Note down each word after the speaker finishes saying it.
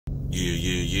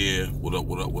Yeah. What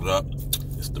up?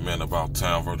 It's the man about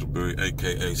town, Virgil Berry,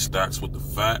 a.k.a. Stacks with the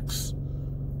Facts.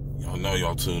 Y'all know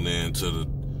y'all tune in to the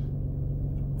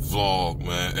vlog,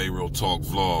 man. A-Real Talk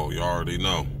vlog. You already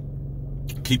know.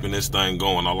 Keeping this thing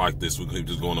going. I like this. We keep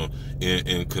just going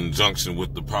in conjunction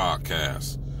with the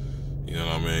podcast. You know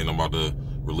what I mean? I'm about to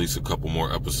release a couple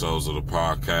more episodes of the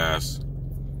podcast.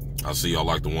 I see y'all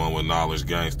like the one with Knowledge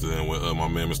Gangster and with my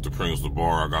man Mr. Pringles the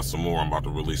Bar. I got some more I'm about to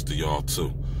release to y'all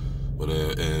too. But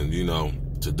and you know,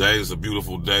 today is a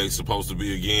beautiful day. Supposed to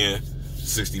be again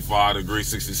 65 degrees,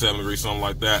 67 degrees, something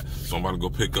like that. So I'm about to go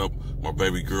pick up my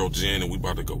baby girl Jen, and we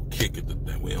about to go kick it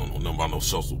today. We don't know nothing about no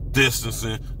social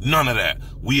distancing, none of that.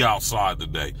 We outside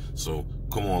today. So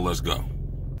come on, let's go.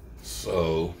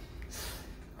 So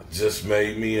I just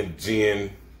made me and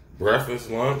Jen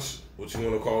breakfast, lunch. What you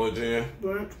want to call it, Jen?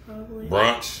 Brunch, probably.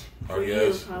 Brunch, I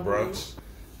guess. Probably. Brunch.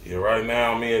 Yeah, right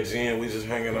now, me and Jen, we just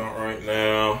hanging out right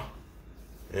now.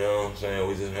 You know what I'm saying?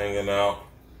 We just hanging out.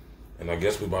 And I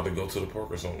guess we about to go to the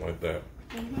park or something like that.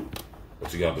 Mm-hmm.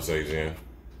 What you got to say, Jen?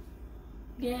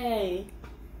 Yay.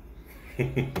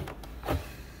 And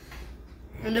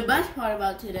the best part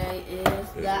about today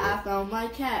is that I found my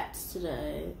cats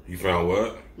today. You found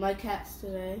what? My cats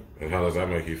today. And how does that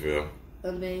make you feel?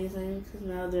 Amazing, because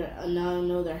now I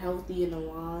know they're healthy and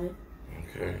alive.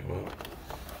 Okay, well,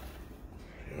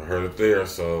 I heard it there,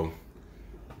 so,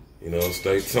 you know,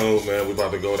 stay tuned, man. We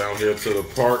about to go down here to the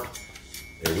park,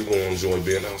 and we're going to enjoy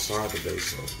being outside today,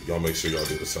 so y'all make sure y'all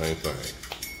do the same thing.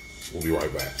 We'll be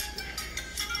right back.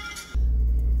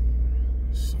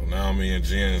 So now me and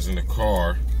Jen is in the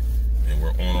car, and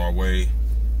we're on our way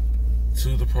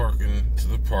to the park. You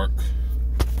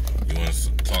want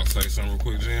to say something real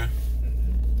quick, Jen?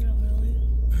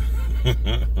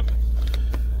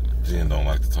 Jen don't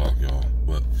like to talk, y'all,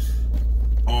 but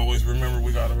always remember,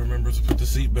 we gotta remember to put the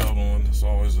seatbelt on. That's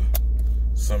always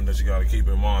something that you gotta keep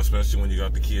in mind, especially when you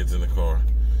got the kids in the car.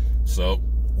 So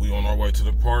we on our way to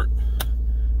the park,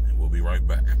 and we'll be right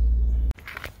back.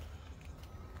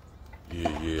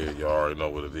 Yeah, y'all already know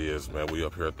what it is, man. We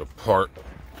up here at the park.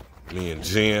 Me and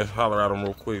Jen, holler at them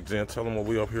real quick. Jen, tell them what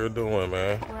we up here doing,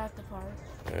 man. We're at the park.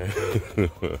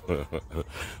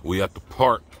 We at the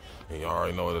park. And y'all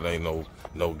already know it ain't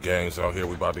no games out here.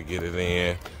 We about to get it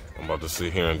in. I'm about to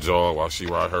sit here and jog while she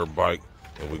ride her bike.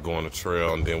 And we go on the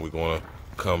trail, and then we're going to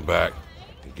come back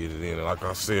and get it in. And like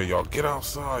I said, y'all get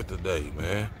outside today,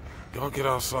 man. Y'all get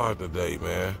outside today,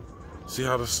 man. See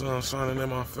how the sun's shining in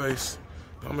my face?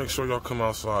 Y'all make sure y'all come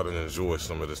outside and enjoy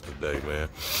some of this today, man.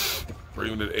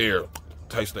 Breathe the air.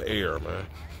 Taste the air, man.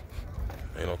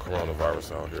 Ain't no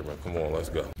coronavirus out here, man. Come on, let's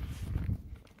go.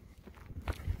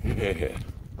 Yeah.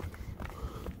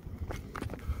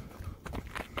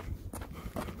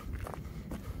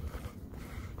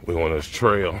 We on this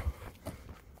trail.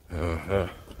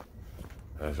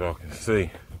 As y'all can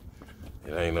see,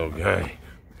 it ain't no game.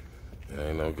 It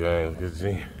ain't no game. Look at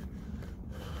Jen.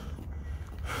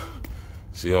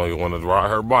 She only want to ride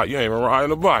her bike. You ain't even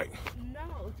riding a bike. No,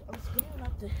 I'm going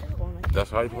up the hill.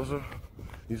 That's how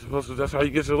that's how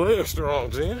you get your legs strong,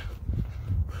 Jen.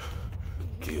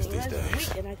 Kids these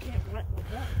days. And I can't ride my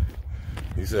bike.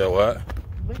 You said what?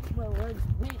 Make my legs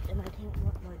weak and I can't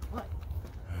ride my bike.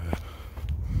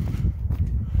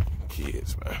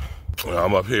 Kids, man. Well,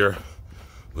 I'm up here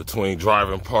between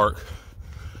Driving Park,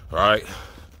 right,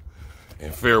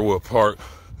 and Fairwood Park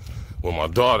with my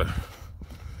daughter,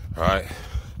 right,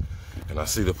 and I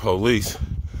see the police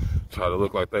try to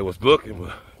look like they was looking,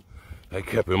 but they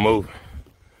kept it moving,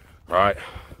 right?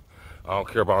 I don't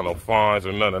care about no fines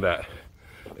or none of that.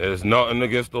 There's nothing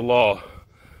against the law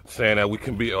saying that we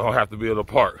don't have to be at the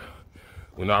park.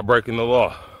 We're not breaking the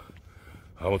law.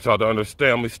 I want y'all to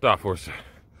understand. Let me stop for a second.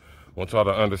 I want y'all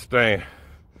to understand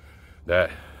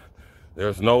that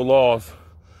there's no laws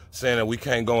saying that we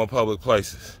can't go in public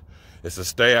places. It's a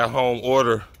stay-at-home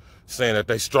order saying that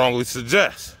they strongly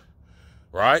suggest,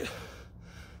 right?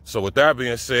 So with that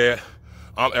being said,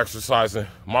 I'm exercising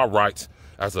my rights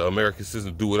as an American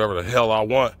citizen to do whatever the hell I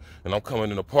want, and I'm coming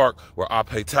in the park where I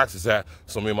pay taxes at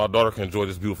so me and my daughter can enjoy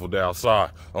this beautiful day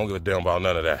outside. I don't give a damn about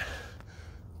none of that.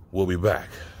 We'll be back.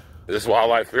 This is why I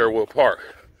like Fairwood Park,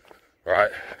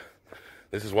 right?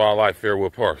 This is why I like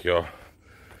Fairwood Park, y'all.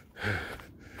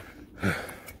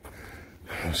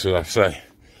 What should I say?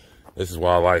 This is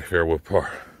why I like Fairwood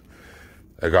Park.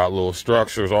 They got little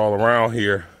structures all around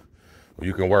here where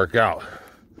you can work out.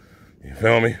 You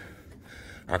feel me?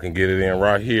 I can get it in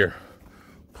right here.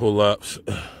 Pull-ups.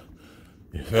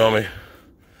 You feel me?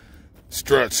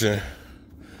 Stretching.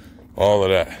 All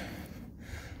of that.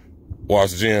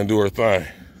 Watch Jen do her thing.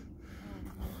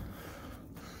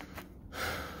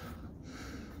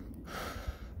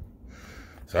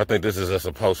 So I think this is just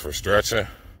a post for stretching.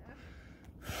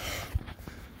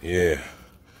 Yeah.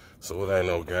 So it ain't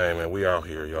no game, man. We out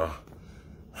here, y'all.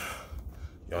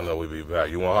 Y'all know we be back.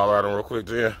 You want to holler at him real quick,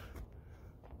 Jen?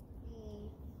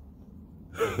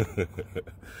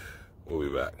 We'll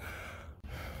be back.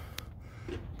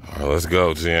 All right, let's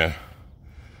go, Jen.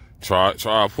 Try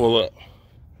to pull up.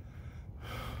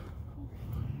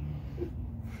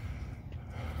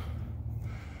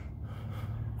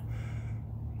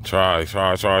 Try. Was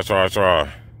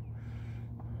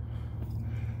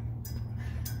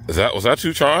that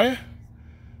you trying?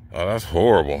 Oh, that's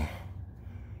horrible.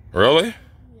 Really?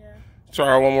 Yeah.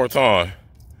 Try it one more time.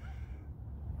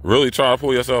 Really try to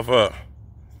pull yourself up.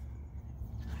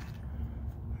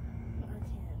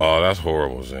 Oh, that's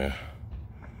horrible, Zen.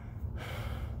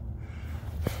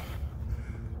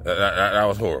 That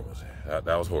was horrible, Zen.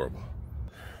 That was horrible.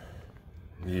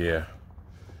 Yeah.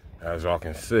 As y'all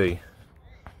can see,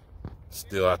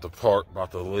 still at the park,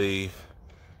 about to leave.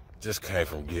 Just came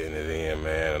from getting it in,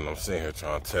 man, and I'm sitting here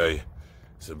trying to tell you,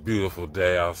 it's a beautiful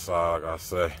day outside, like I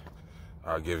say.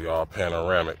 I'll give y'all a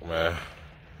panoramic, man.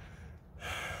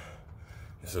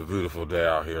 It's a beautiful day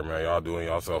out here, man. Y'all doing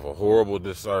yourself a horrible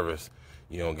disservice.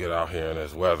 You don't get out here in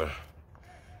this weather,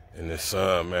 in this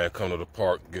sun, man. Come to the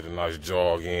park, get a nice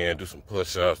jog in, do some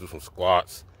push-ups, do some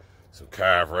squats, some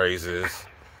calf raises.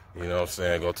 You know what I'm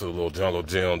saying? Go to the little jungle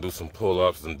gym, do some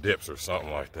pull-ups and dips or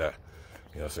something like that.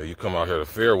 You know what I'm saying? You come out here to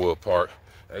Fairwood Park,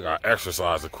 they got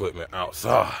exercise equipment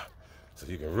outside. So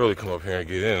you can really come up here and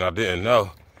get in. And I didn't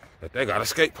know that they got a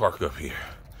skate park up here.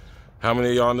 How many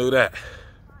of y'all knew that?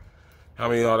 How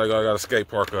many of y'all got a skate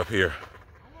park up here?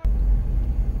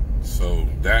 So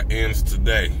that ends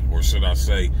today, or should I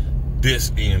say,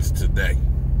 this ends today.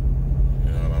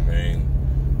 You know what I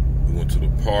mean? We went to the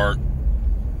park.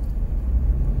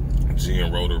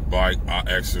 Jen rode her bike. I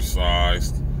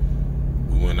exercised.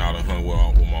 We went out and hung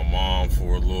out with my mom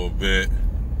for a little bit.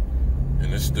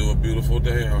 And it's still a beautiful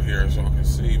day out here, as y'all can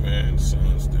see, man. The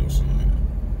sun's still shining.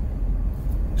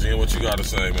 Jen, what you got to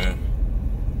say, man?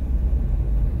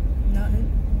 Nothing.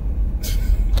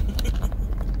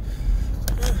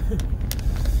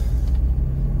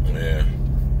 Yeah.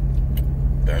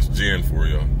 That's Jen for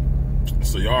y'all.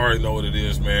 So y'all already know what it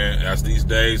is, man. As these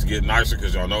days get nicer,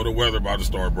 because y'all know the weather about to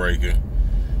start breaking.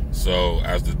 So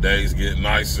as the days get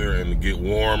nicer and get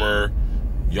warmer,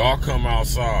 y'all come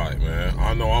outside, man.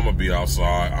 I know I'm going to be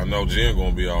outside. I know Jen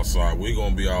going to be outside. We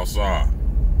going to be outside.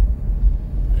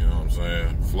 You know what I'm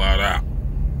saying? Flat out.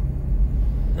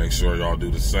 Make sure y'all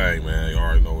do the same, man. Y'all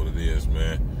already know what it is,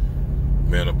 man.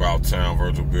 Man About Town,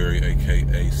 Virgil Berry,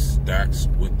 a.k.a. Stacks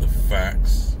with the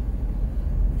Facts.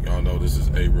 Y'all know this is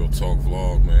a Real Talk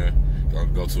vlog, man. Y'all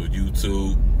can go to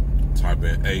YouTube, type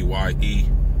in AYE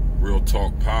Real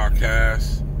Talk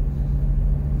Podcast.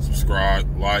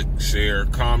 Subscribe, like, share,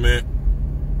 comment.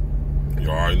 You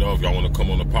already know if y'all want to come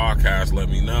on the podcast, let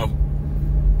me know.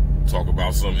 Talk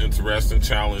about something interesting,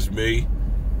 challenge me,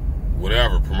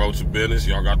 whatever. Promote your business.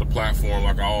 Y'all got the platform,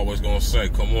 like I always gonna say.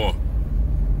 Come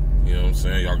on. You know what I'm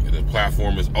saying? Y'all, the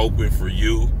platform is open for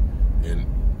you and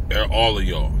all of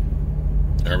y'all.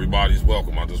 Everybody's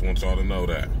welcome. I just want y'all to know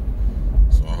that.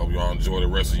 So I hope y'all enjoy the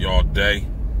rest of y'all day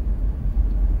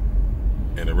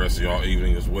and the rest of y'all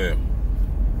evening as well.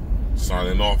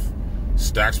 Signing off,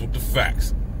 Stacks with the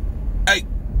Facts. Hey,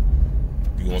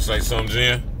 you gonna say something,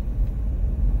 Jen?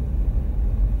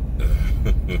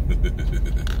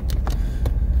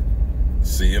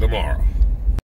 See you tomorrow.